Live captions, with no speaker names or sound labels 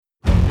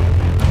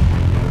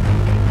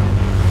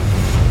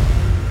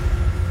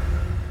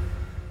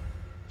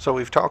So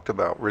we've talked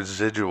about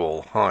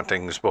residual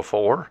hauntings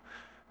before,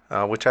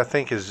 which I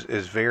think is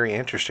very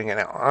interesting. And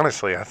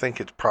honestly, I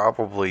think it's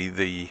probably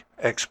the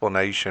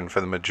explanation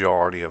for the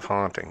majority of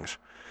hauntings.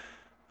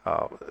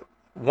 Uh,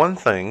 One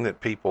thing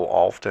that people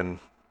often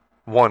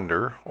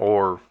wonder,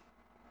 or,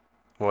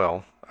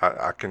 well,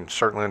 I can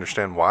certainly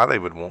understand why they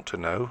would want to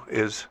know,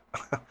 is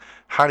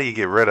how do you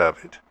get rid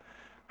of it?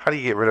 How do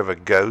you get rid of a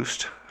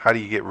ghost? How do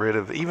you get rid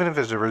of, even if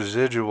it's a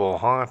residual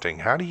haunting,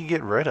 how do you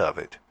get rid of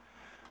it?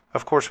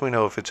 Of course, we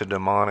know if it's a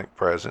demonic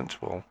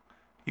presence, well,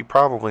 you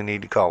probably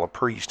need to call a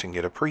priest and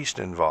get a priest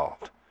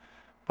involved.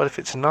 But if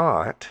it's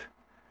not,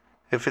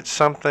 if it's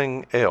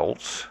something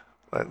else,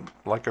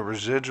 like a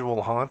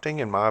residual haunting,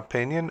 in my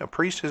opinion, a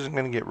priest isn't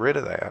going to get rid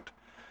of that.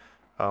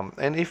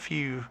 And if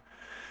you're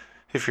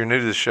new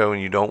to the show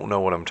and you don't know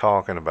what I'm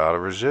talking about, a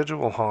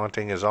residual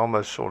haunting is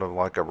almost sort of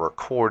like a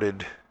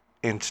recorded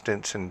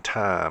instance in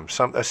time,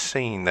 a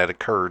scene that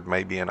occurred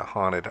maybe in a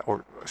haunted,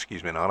 or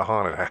excuse me, not a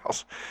haunted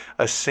house,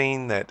 a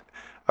scene that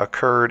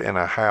occurred in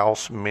a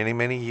house many,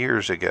 many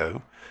years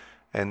ago,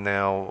 and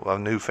now a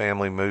new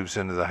family moves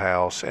into the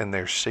house and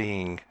they're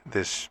seeing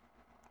this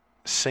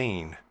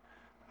scene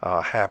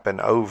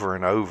happen over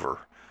and over.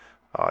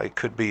 It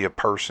could be a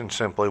person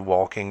simply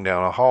walking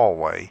down a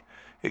hallway.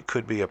 It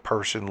could be a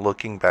person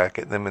looking back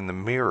at them in the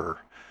mirror.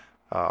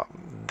 Uh,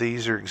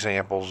 these are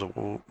examples of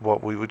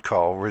what we would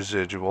call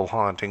residual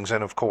hauntings.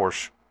 And of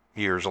course,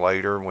 years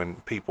later, when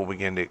people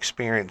begin to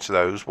experience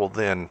those, well,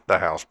 then the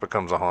house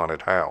becomes a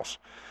haunted house.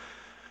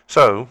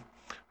 So,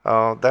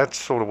 that's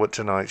sort of what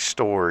tonight's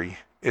story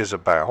is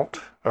about,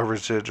 a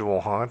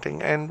residual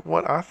haunting, and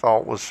what I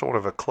thought was sort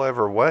of a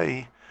clever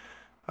way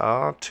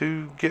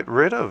to get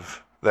rid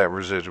of that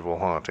residual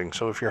haunting.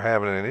 So if you're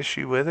having an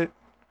issue with it,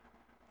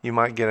 you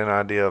might get an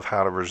idea of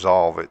how to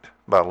resolve it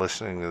by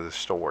listening to this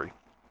story.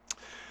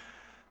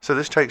 So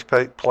this takes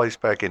place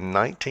back in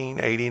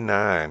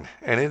 1989,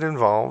 and it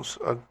involves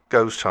a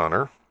ghost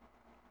hunter.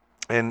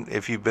 And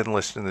if you've been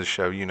listening to the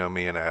show, you know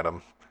me and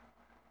Adam.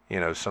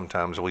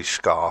 Sometimes we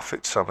scoff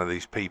at some of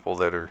these people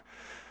that are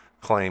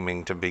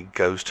claiming to be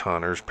ghost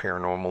hunters,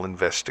 paranormal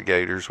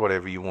investigators,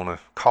 whatever you want to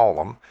call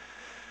them.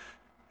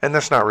 And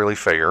that's not really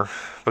fair,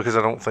 because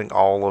I don't think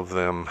all of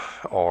them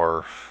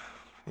are,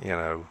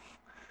 I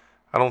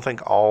don't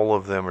think all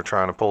of them are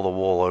trying to pull the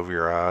wool over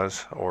your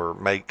eyes or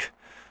make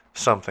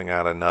something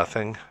out of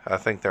nothing. I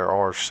think there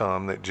are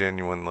some that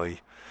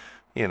genuinely,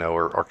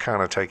 are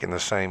kind of taking the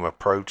same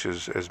approach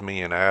as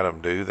me and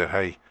Adam do, that,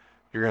 hey,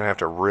 you're going to have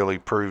to really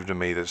prove to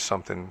me that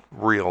something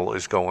real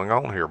is going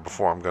on here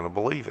before I'm going to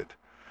believe it.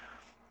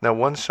 Now,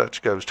 one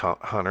such ghost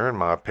hunter, in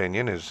my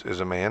opinion, is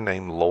a man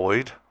named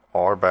Lloyd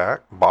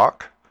Auerbach,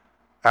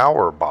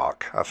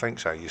 I think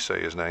is how you say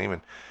his name,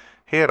 and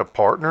he had a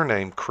partner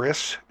named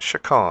Chris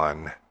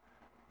Chacon.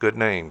 Good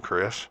name,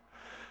 Chris.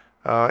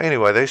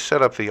 Anyway, they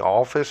set up the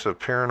Office of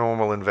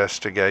Paranormal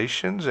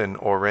Investigations in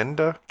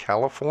Orinda,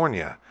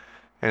 California,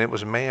 and it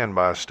was manned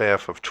by a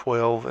staff of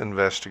 12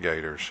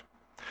 investigators.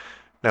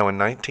 Now, in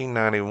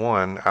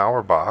 1991,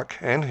 Auerbach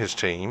and his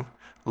team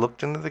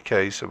looked into the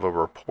case of a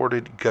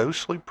reported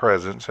ghostly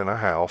presence in a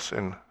house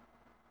in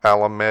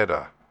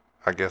Alameda.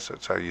 I guess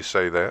that's how you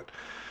say that.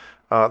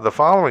 The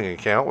following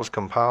account was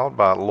compiled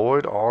by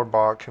Lloyd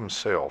Auerbach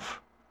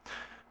himself.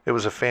 It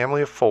was a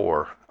family of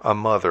four, a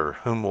mother,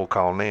 whom we'll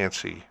call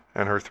Nancy,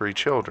 and her three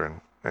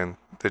children. And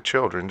the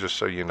children, just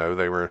so you know,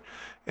 they were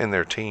in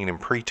their teen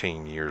and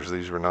preteen years.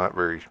 These were not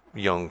very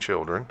young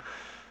children.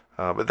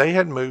 But they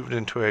had moved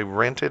into a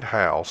rented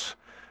house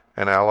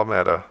in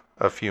Alameda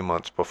a few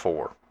months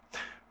before.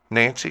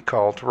 Nancy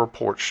called to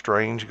report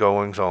strange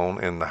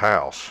goings-on in the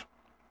house.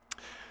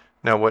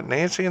 Now, what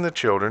Nancy and the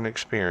children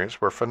experienced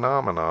were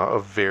phenomena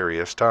of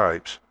various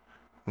types.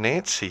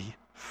 Nancy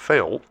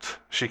felt,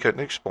 she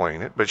couldn't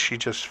explain it, but she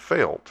just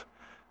felt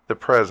the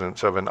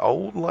presence of an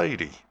old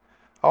lady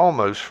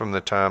almost from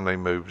the time they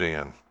moved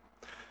in.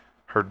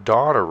 Her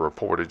daughter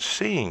reported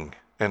seeing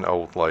an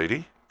old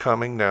lady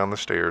coming down the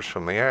stairs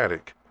from the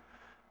attic.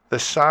 The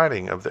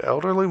sighting of the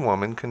elderly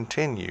woman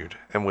continued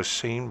and was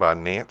seen by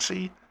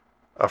Nancy,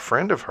 a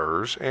friend of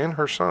hers, and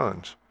her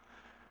sons.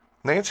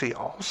 Nancy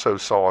also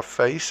saw a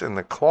face in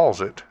the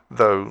closet,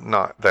 though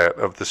not that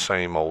of the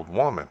same old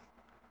woman.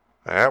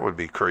 That would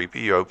be creepy.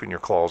 You open your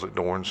closet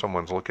door and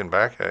someone's looking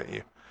back at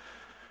you.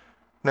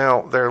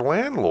 Now, their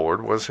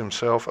landlord was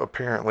himself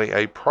apparently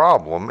a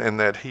problem in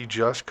that he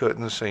just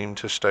couldn't seem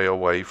to stay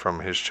away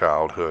from his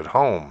childhood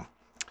home.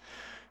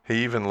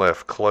 He even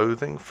left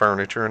clothing,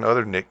 furniture, and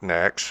other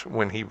knickknacks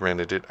when he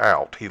rented it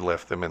out. He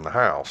left them in the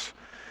house.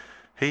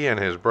 He and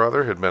his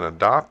brother had been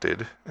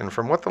adopted, and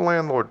from what the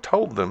landlord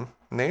told them,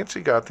 Nancy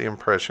got the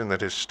impression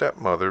that his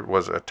stepmother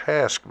was a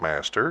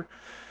taskmaster,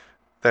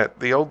 that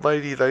the old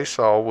lady they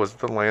saw was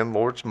the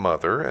landlord's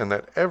mother, and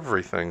that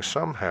everything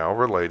somehow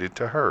related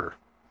to her.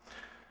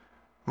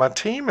 My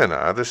team and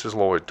I, this is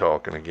Lloyd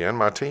talking again,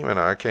 my team and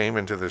I came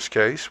into this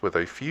case with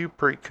a few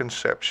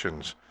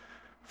preconceptions.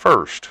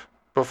 First,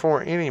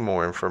 before any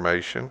more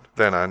information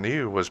than I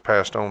knew was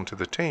passed on to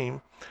the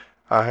team,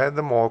 I had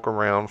them walk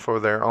around for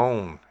their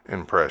own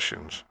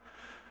impressions.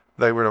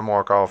 They were to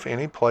mark off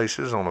any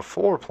places on a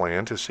floor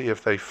plan to see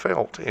if they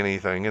felt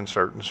anything in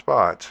certain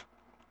spots.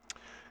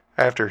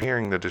 After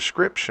hearing the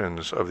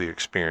descriptions of the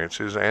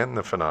experiences and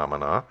the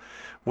phenomena,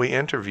 we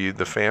interviewed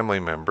the family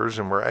members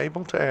and were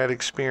able to add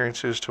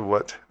experiences to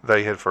what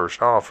they had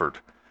first offered.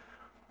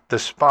 The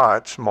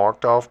spots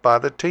marked off by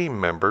the team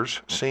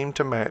members seemed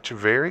to match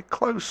very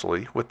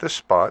closely with the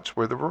spots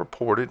where the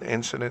reported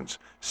incidents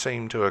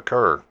seemed to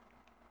occur.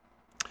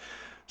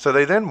 So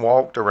they then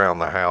walked around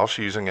the house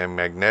using a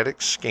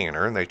magnetic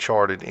scanner, and they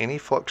charted any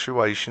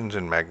fluctuations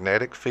in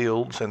magnetic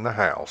fields in the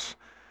house,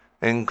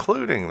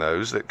 including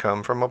those that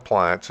come from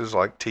appliances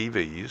like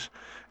TVs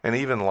and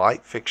even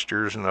light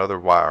fixtures and other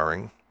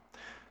wiring.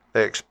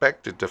 They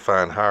expected to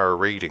find higher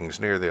readings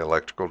near the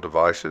electrical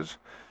devices.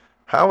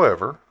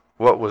 However,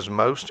 what was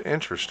most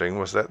interesting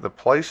was that the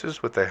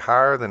places with the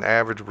higher than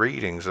average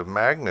readings of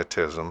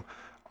magnetism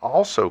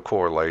also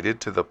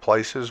correlated to the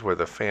places where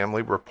the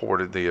family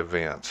reported the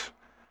events.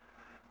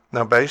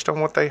 Now, based on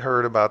what they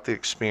heard about the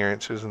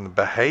experiences and the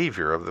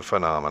behavior of the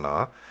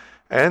phenomena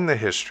and the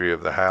history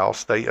of the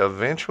house, they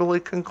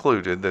eventually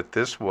concluded that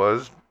this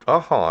was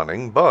a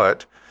haunting,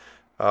 but,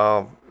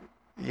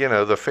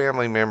 the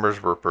family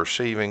members were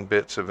perceiving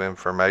bits of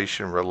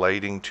information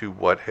relating to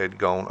what had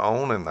gone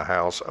on in the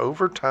house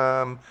over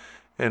time.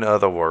 In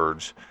other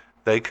words,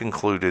 they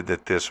concluded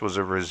that this was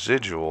a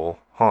residual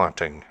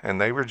haunting, and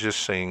they were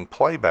just seeing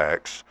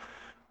playbacks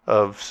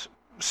of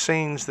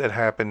scenes that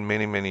happened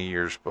many, many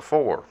years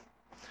before.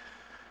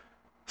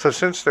 So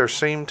since there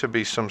seemed to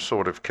be some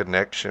sort of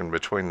connection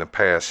between the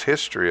past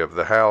history of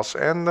the house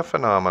and the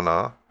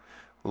phenomena,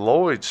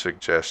 Lloyd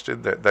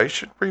suggested that they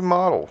should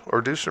remodel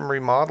or do some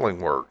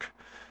remodeling work,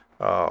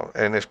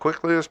 and as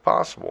quickly as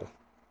possible.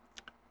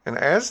 And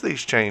as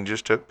these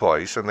changes took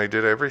place, and they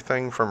did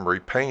everything from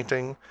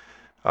repainting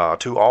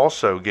to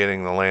also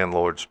getting the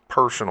landlord's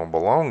personal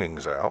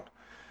belongings out,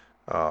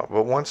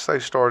 but once they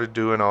started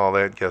doing all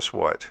that, guess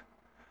what?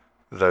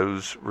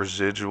 Those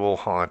residual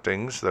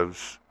hauntings,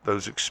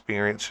 those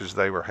experiences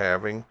they were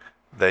having,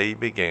 they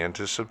began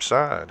to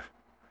subside.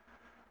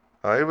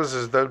 It was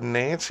as though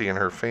Nancy and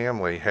her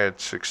family had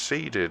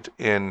succeeded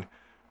in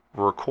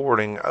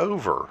recording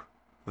over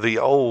the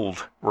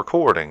old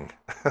recording,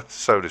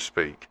 so to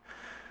speak.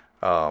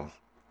 I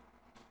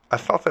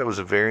thought that was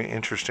a very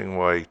interesting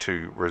way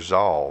to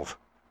resolve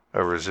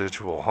a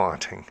residual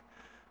haunting.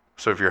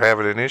 So if you're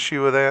having an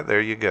issue with that,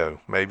 there you go.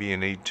 Maybe you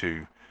need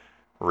to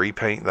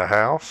repaint the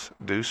house,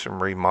 do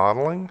some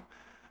remodeling,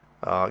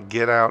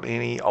 get out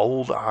any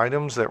old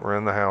items that were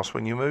in the house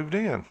when you moved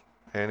in.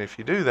 And if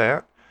you do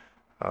that,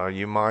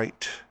 you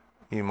might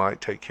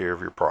take care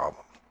of your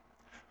problem.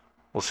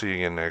 We'll see you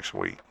again next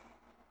week.